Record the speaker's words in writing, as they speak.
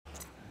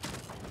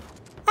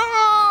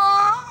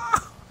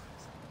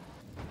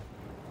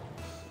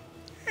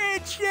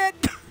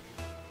shit!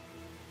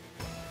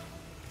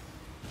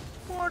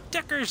 More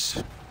deckers!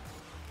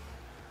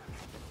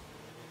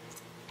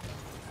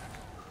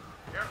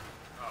 Here.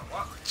 Oh,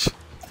 what?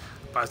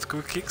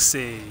 Bicycle kick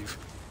save.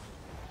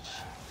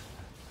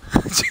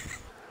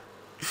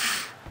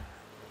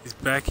 He's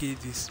back here,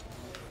 he's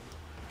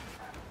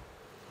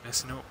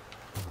messing up.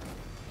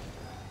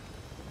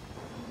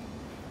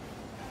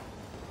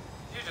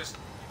 You just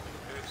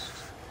boost.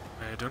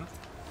 Are you done?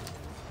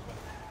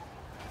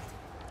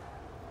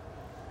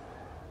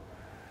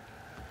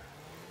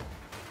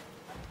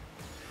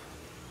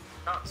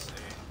 Can't see.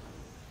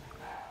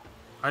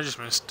 I just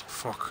missed.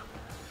 Fuck.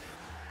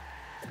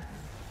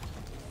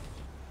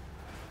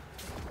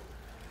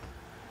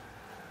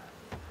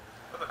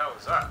 What the hell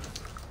was that? I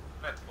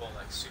made the ball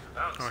like super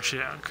bouncy. Oh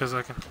shit, because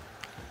I can.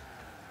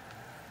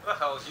 What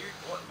the hell is you?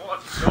 What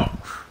have you got?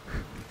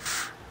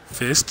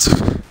 Fists?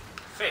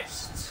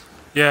 Fists.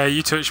 Yeah,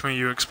 you touch me,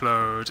 you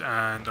explode,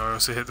 and I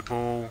also hit the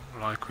ball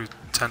like with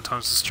 10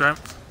 times the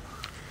strength.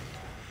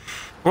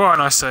 What a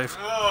nice save.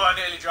 Oh, I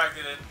nearly dragged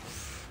it in.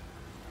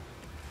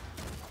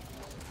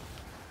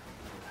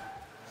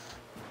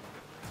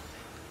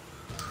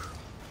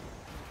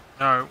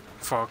 No,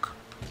 fuck.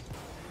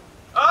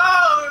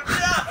 Oh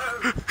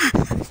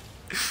no!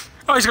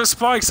 Oh, he's got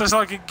spikes, that's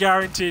like a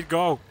guaranteed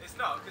goal. It's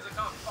not, because I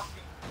can't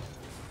fucking...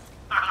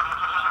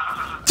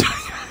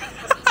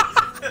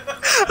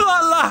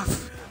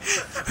 Laugh!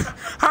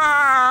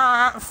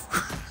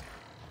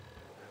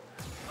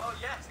 Oh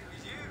yes, it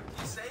was you.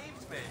 You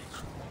saved me.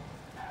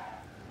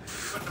 If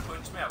you wouldn't have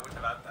punched me, I wouldn't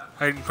have had that.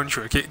 I didn't punch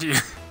you, I kicked you.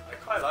 I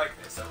quite like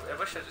this. I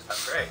wish I just had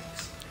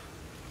brakes.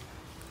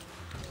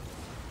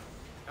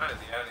 Kind of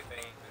the only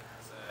thing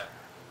that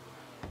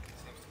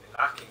seems to be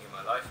lacking in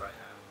my life right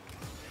now.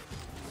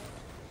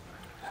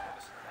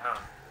 Just down.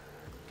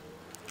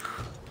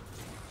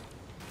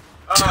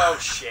 Oh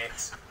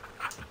shit!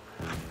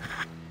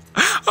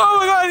 Oh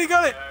my god, he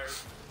got it! No.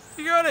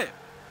 He got it!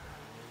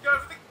 Go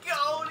for the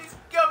goal! He's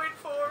going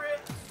for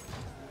it!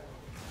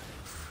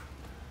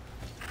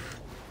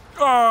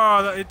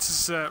 Oh, that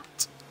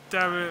intercept.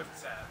 Damn it.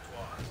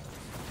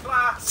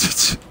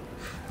 Blast!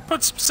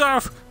 Puts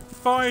himself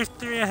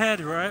 5-3 ahead,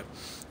 right?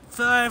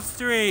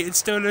 5-3 and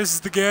still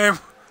loses the game.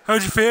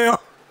 How'd you feel?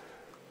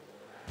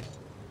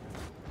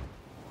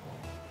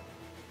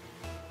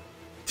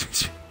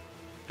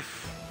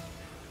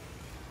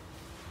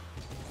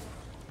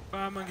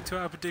 Monkey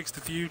 12 predicts the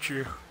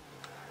future.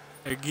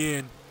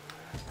 Again.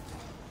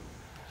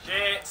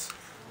 Shit!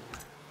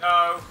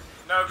 No!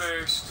 No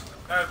boost!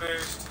 No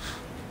boost!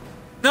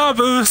 No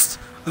boost!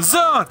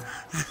 Zone!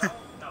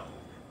 No!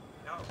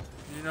 No!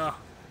 You know,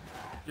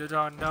 you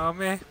don't know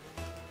me.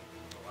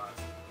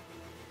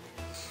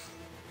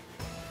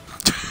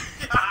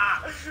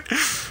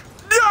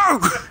 No!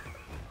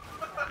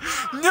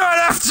 Not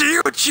after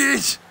you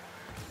cheat!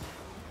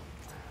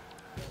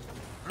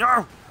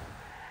 No!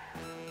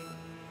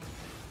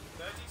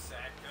 30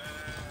 seconds.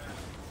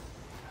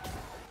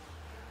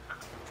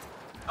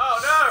 Oh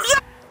no!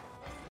 Yeah.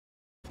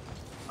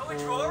 Oh, we're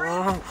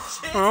drawing?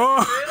 Shit, Oh.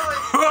 really?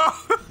 Oh no.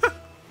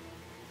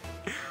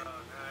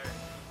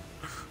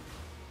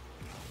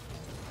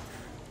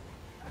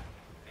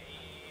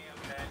 Damn,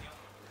 Daniel.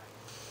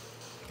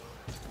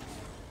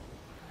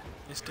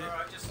 Missed it.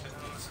 Alright, just hit on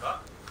the spot.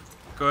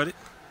 Got it.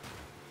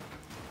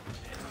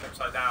 Shit, it's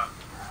upside down.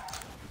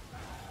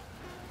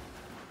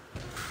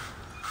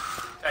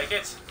 Take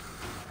it.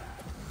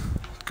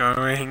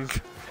 Going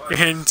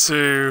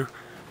into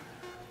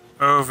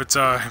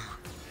overtime.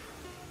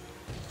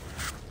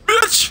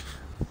 Bitch!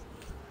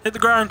 Hit the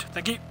ground.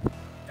 Thank you.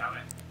 Damn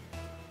it.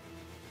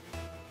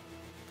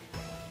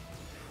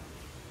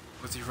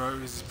 Was he right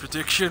with his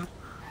prediction?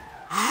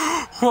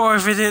 What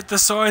if it hit the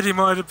side he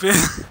might have been?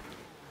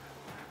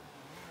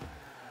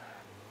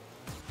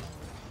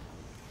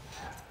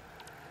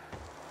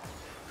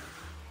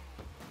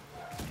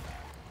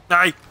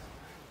 Nay!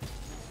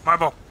 My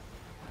ball.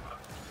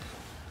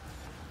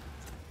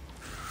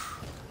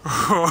 No,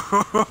 I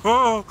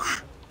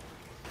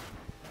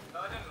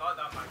didn't like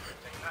that macro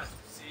thing. That's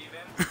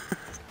deceiving.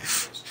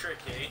 It's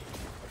tricky.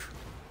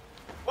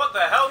 What the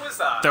hell was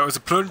that? That was a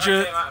plunger.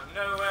 That came out of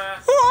nowhere.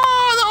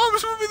 Oh, that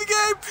almost won me the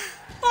game!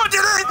 Oh,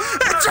 did it?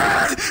 It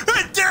did!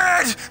 It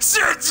did!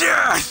 Sit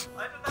down!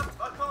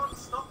 I can't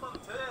stop on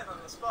turn on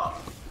the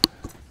spot.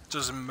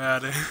 Doesn't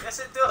matter. Yes,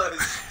 it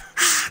does.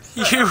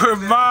 You were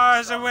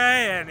miles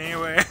away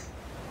anyway.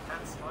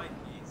 And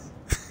spikies.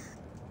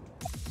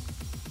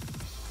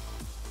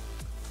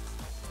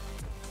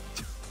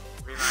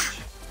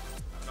 Rematch.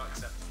 I'm not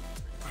accepting.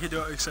 You're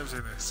not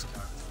accepting this.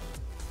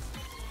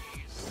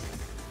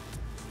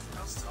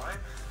 Now's time.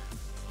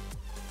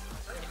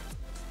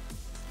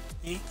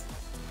 E?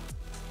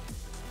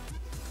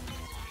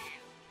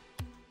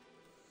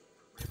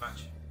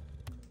 Rematch.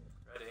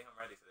 Ready? I'm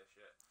ready for this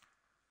shit.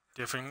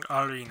 Different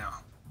arena.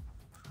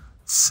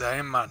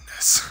 Same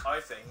madness. I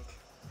think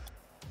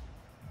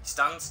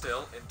stand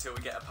still until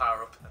we get a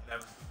power up and then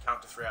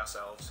count to 3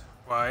 ourselves.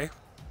 Why? It'd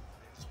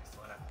just be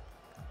fun.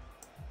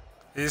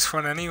 It is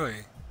fun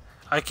anyway.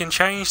 I can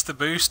change the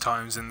boost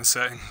times in the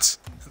settings.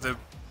 The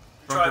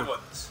Try rumble.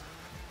 once.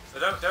 So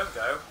don't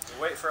go.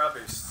 We'll wait for our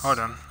boosts. Hold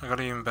on, I got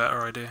an even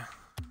better idea.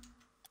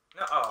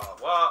 No, oh,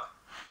 what?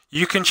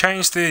 You can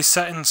change the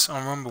settings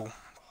on Rumble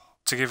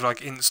to give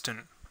like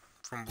instant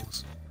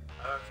rumbles.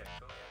 Okay,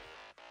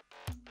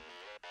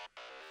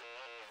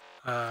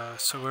 cool.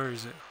 So where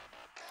is it?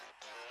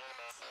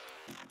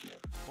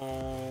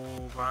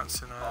 All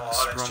bouncing Oh,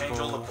 us, let's change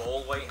all the Rumble.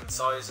 ball weight and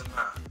size and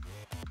that.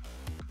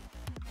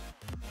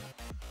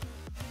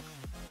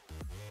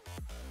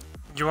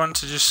 You want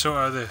to just sort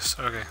out this?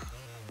 Okay.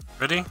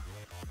 Ready? You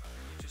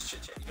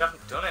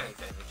haven't done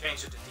anything. You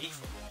changed it to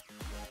default.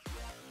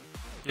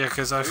 Yeah,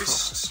 because I thought.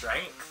 Boost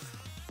strength.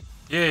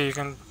 Yeah, you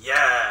can.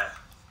 Yeah.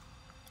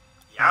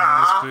 There's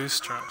Yeah. boost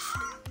strength.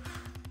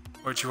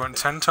 What do you want?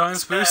 10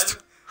 times boost?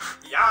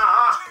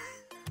 Yeah.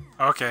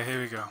 Okay, here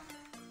we go.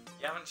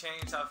 You haven't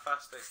changed how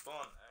fast they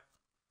spawn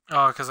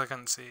Oh, because I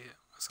can't see it.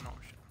 That's an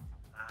option.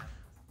 though.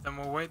 Then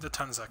we'll wait the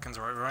 10 seconds,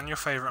 right? We're on your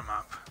favourite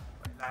map.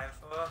 Wait, 9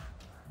 for.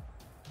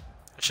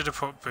 I should have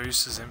put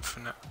boost as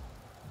infinite.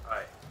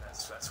 Right,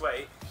 let's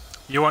wait.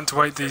 You want to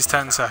wait these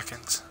 10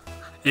 seconds.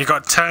 You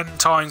got 10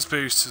 times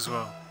boost as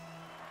well.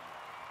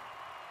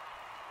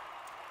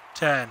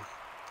 10.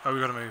 Oh, we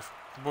gotta move.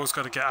 The ball's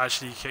gotta get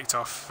actually kicked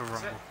off for Is it?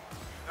 Rumble.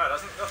 No, it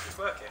doesn't. Nothing's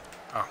working.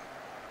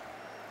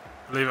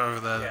 Leave it over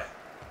there. Yeah.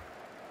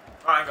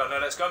 Right, hang on. No,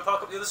 let's go and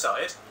park up the other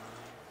side.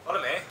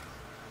 Follow me.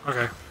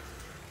 Okay.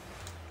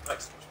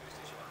 Next.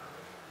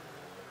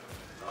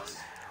 Nice.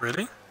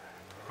 Really?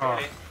 Oh,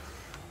 Really?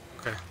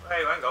 okay.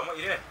 Hey, hang on. What are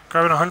you doing?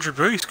 Grabbing 100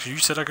 boost because you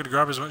said I could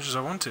grab as much as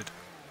I wanted.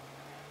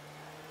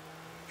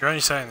 You're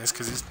only saying this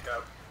because it's.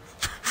 Go.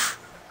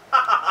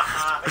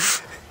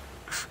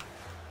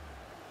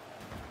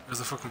 Where's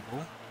the fucking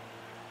ball?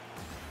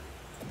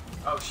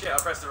 Oh shit! I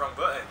pressed the wrong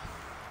button.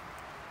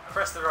 I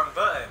pressed the wrong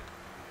button.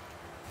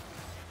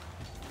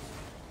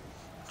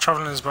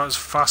 Travelling is about as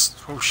fast.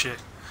 Oh shit.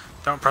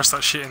 Don't press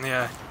that shit in the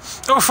air.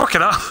 Oh, fuck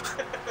it up!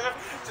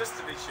 Just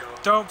to be sure.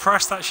 Don't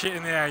press that shit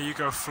in the air, you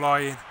go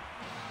flying.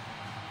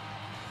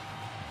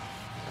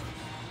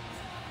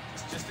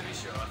 Just to be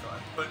sure, I thought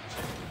I'd punch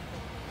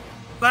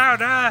it.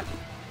 Louder! Alright,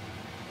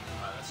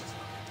 let's just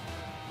look.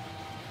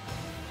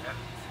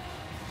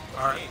 Yeah.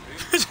 Alright. Hey,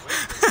 boost,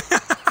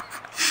 wait.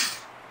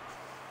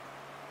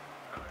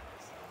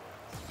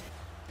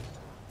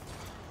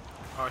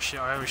 Oh shit,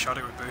 I overshot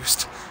it with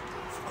boost.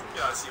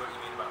 Yeah, I see what you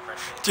mean about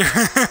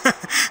pressure.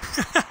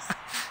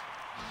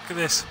 Look at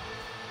this.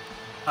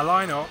 I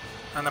line up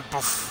and a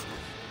buff.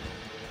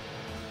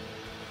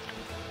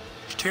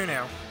 It's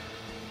 2-0.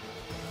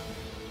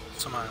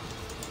 Somehow.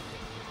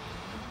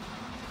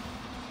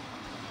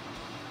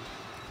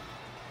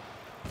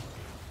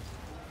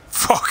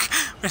 Fuck!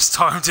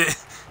 Mistimed it.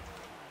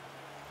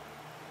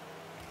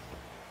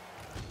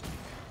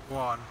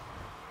 1.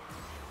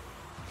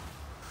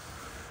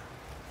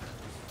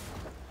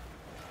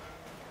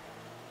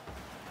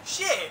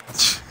 Shit!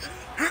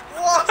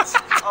 What?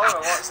 I want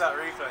to watch that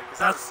replay because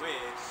that was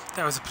weird.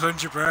 That was a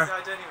plunger, bro. I don't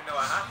even know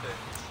what happened.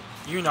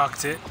 You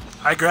knocked it.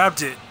 I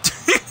grabbed it.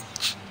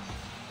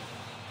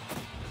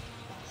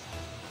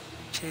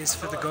 Cheers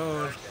for the Oh, goal.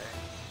 okay.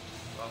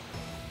 Well,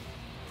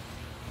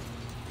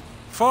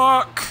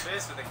 Fuck!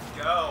 cheers for the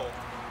goal.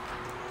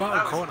 Bottom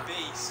That was corner. a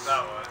beast,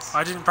 that was.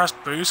 I didn't press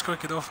boost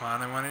quick enough,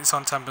 man, and when it's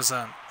on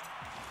 10%.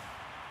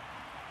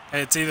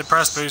 It's either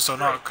press boost or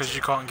not, because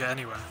you can't get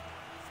anywhere.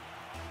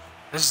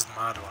 This is the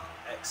mad one.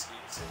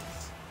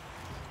 Excuses.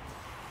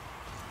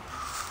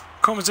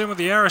 Comes in with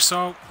the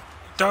aerosol.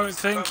 Don't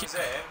think... Comes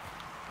in,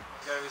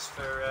 goes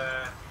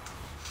for,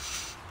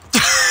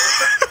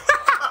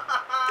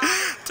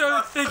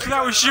 Don't think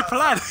that was your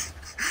plan!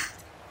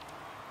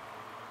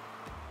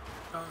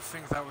 Don't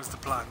think that was the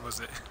plan, was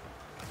it?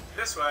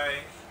 this way.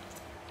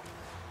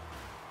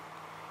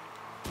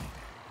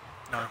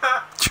 No.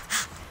 Where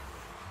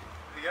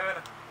you going?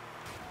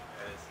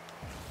 There it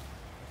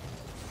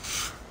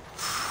is.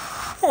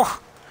 Oh,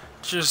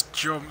 just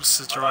jumps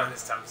to I try like and...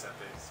 this 10%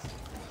 boost.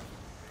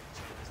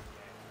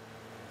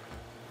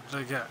 What did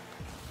I get?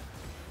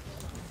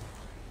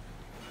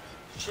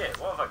 Shit,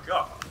 what have I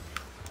got?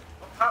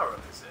 What power up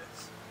is this?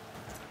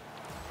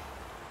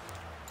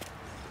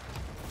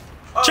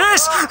 Oh,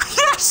 Cheers! oh,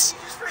 Yes!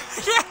 Jesus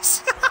Christ.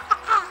 Yes!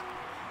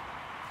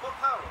 What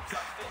power ups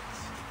that fits?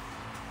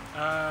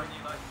 When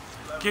you like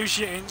level Gives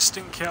you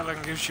instant kill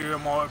and gives you a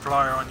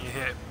multiplier on your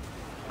hit.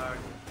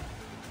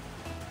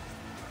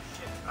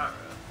 shit power up.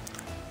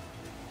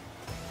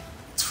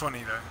 It's funny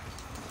though.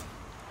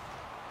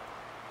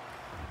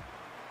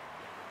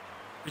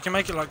 You can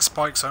make it like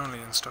spikes only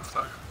and stuff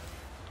though.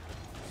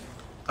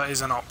 That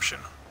is an option.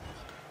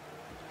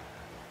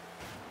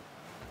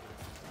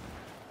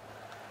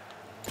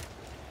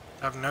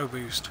 I have no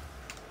boost.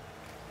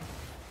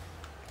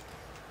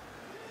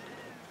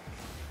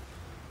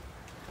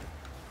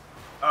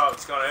 Oh,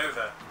 it's gone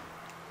over.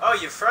 Oh,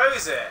 you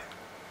froze it!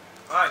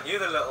 Oh, I knew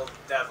the little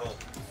devil.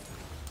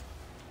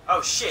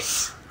 Oh,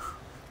 shit!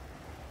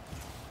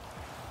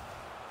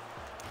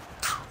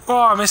 Oh,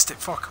 I missed it.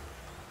 Fuck.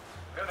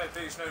 Got no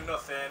boost, no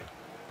nothing.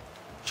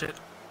 Shit.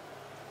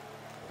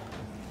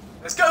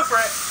 Let's go for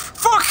it!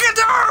 Fucking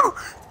no!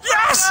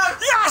 Yes! No!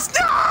 Yes!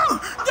 No!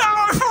 No!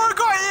 I thought I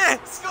got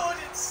you! Scored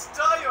in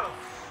style!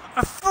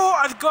 I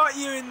thought I'd got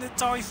you in the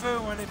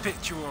Typhoon when it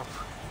picked you up.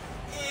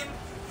 In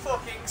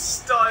fucking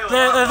style!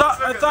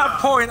 At that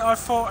point, I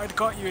thought I'd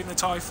got you in the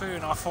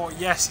Typhoon. I thought,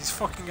 yes, he's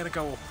fucking gonna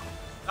go up.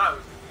 That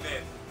was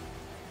mid.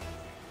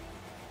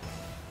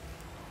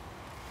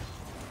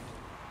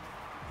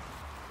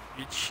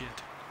 Eat shit.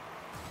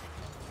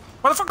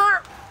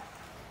 Motherfucker!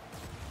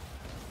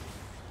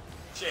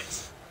 Shit.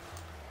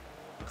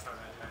 That's not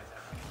gonna do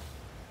anything.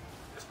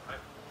 This pipe.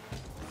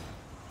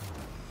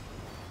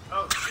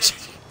 Oh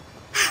shit.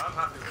 I'm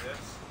happy with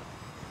this.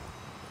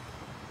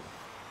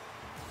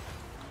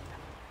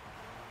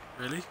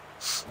 Really?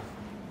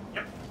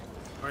 Yep.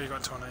 Where you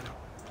got tornado?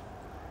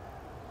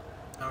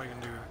 Now we can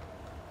do it.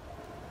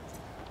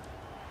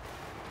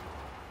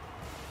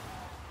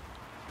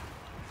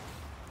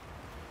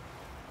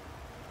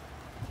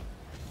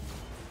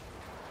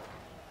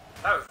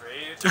 That was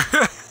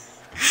rude.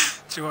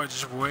 See what?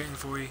 Just waiting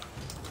for you.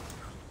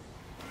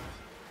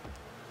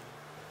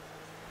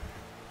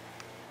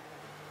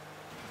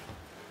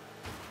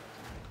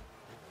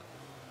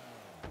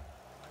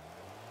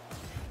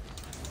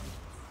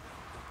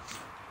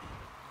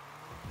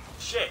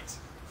 Shit.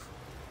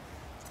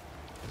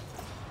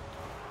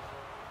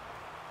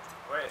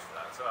 Wait for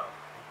that as well.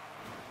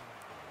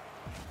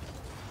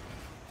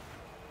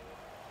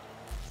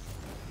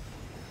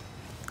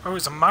 Oh,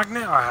 it's a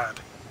magnet I had.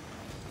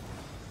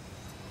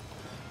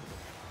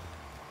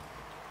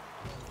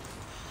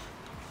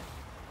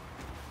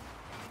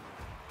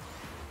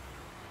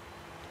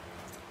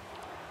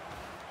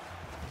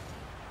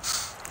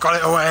 Got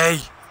it away.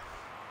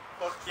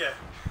 Fuck yeah.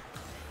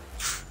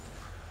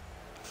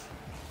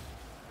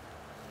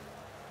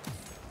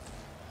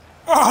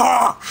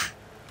 Oh!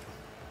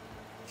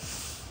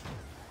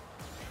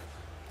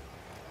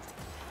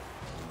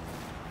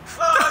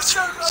 Oh, I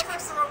showed I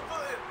pressed the wrong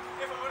button.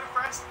 If I would have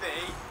pressed B,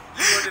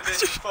 you would have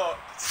been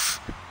fucked.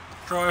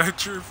 Try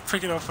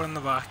pick it up on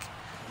the back.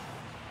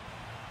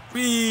 If I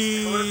would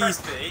Whee! have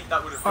pressed B,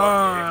 that would have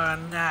got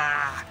Oh,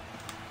 nah.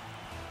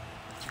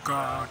 You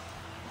got.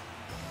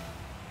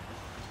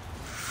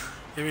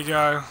 Here we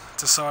go.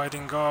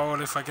 Deciding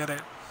goal if I get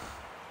it.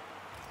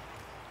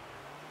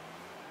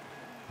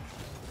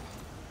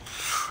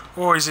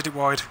 Oh, he's hit it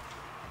wide.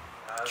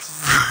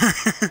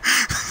 you.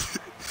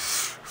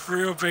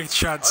 Real big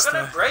chance I got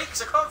no there.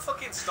 brakes, I can't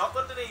fucking stop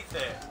underneath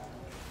it.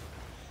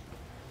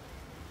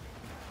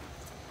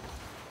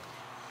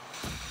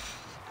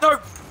 No!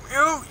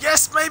 Oh,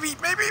 yes, maybe!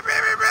 Maybe!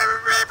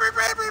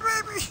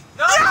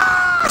 No!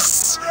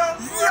 Yes! Wrong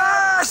way.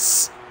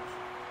 Yes!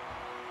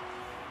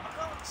 I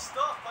can't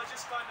stop, I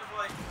just kind of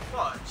like,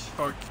 watch.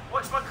 Okay.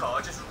 Watch my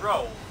car just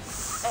roll.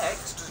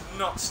 X does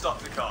not stop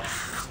the car.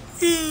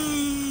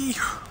 Whee!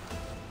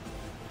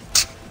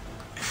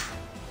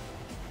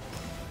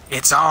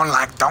 It's on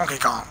like Donkey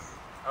Kong.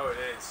 Oh, it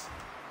is.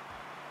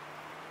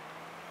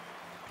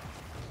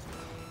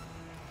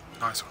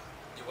 Nice one.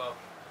 You're welcome.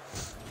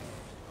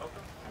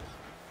 Welcome.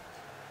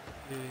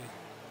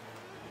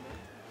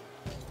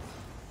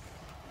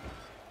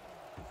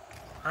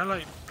 I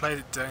like played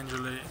it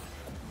dangerously.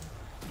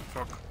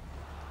 Fuck.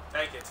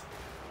 Take it.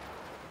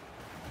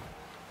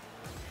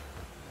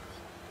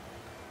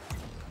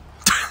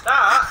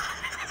 That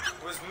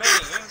was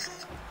mean.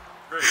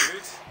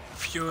 Rude.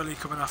 Purely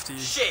coming after you.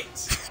 Shit.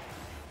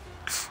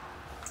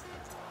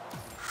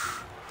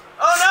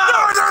 No, Oh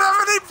I don't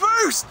have any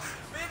boost!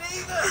 no! Me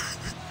neither.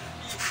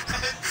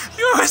 Yes.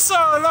 You were so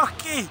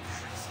lucky!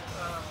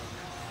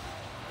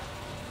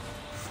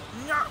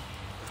 No!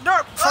 No!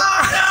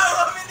 Oh no!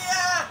 I'm in the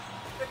air.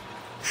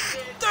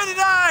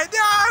 39!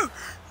 No!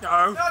 No! No,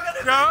 I'm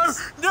gonna No! miss.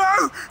 No!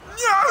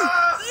 No!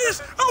 Yes!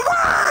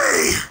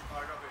 Away! Oh, I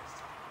got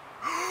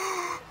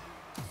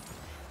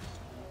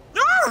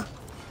No!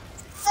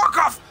 Fuck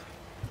off!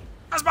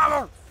 That's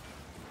Bubble!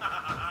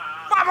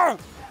 Bubble!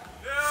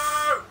 this.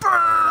 No!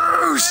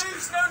 Boost!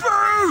 Boost, no, no.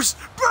 Boost!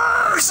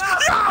 Boost! No.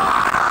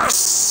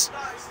 Yes!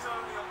 That is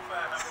totally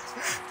unfair.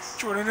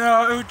 Do you want to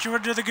know? Do you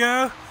want another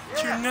go?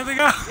 Do you want another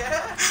go?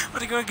 Yeah. Want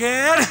to go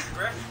again?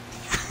 Right,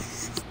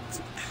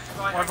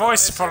 My hang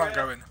voice on, is full on here.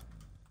 going.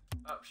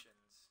 Options.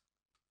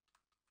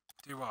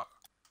 Do what?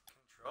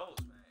 Controls,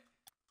 mate.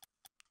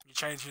 You're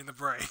changing the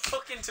brake.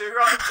 Fucking too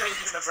right, I'm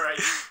changing the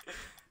brake.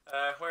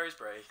 Where is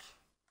brake?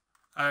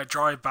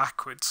 Drive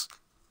backwards.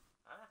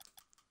 Huh?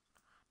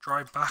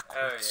 Drive Oh,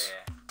 backwards.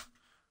 yeah.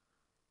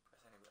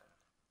 Press any button.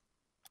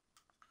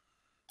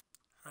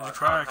 Where's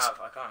your I tracks?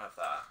 can't have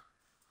that.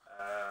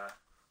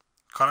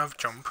 Can't have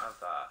jump. Have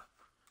that.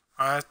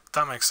 Alright,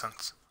 that makes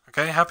sense.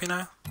 Okay, happy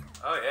now?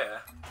 Oh, yeah.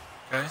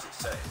 Okay. What's it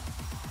say?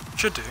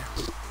 Should do. I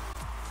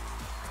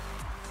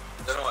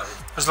don't know what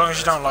it As long as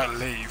you don't, like,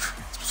 leave.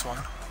 It's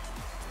fine.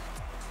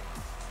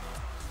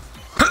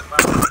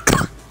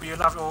 But you'll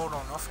have it all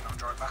or nothing on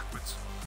drive backwards.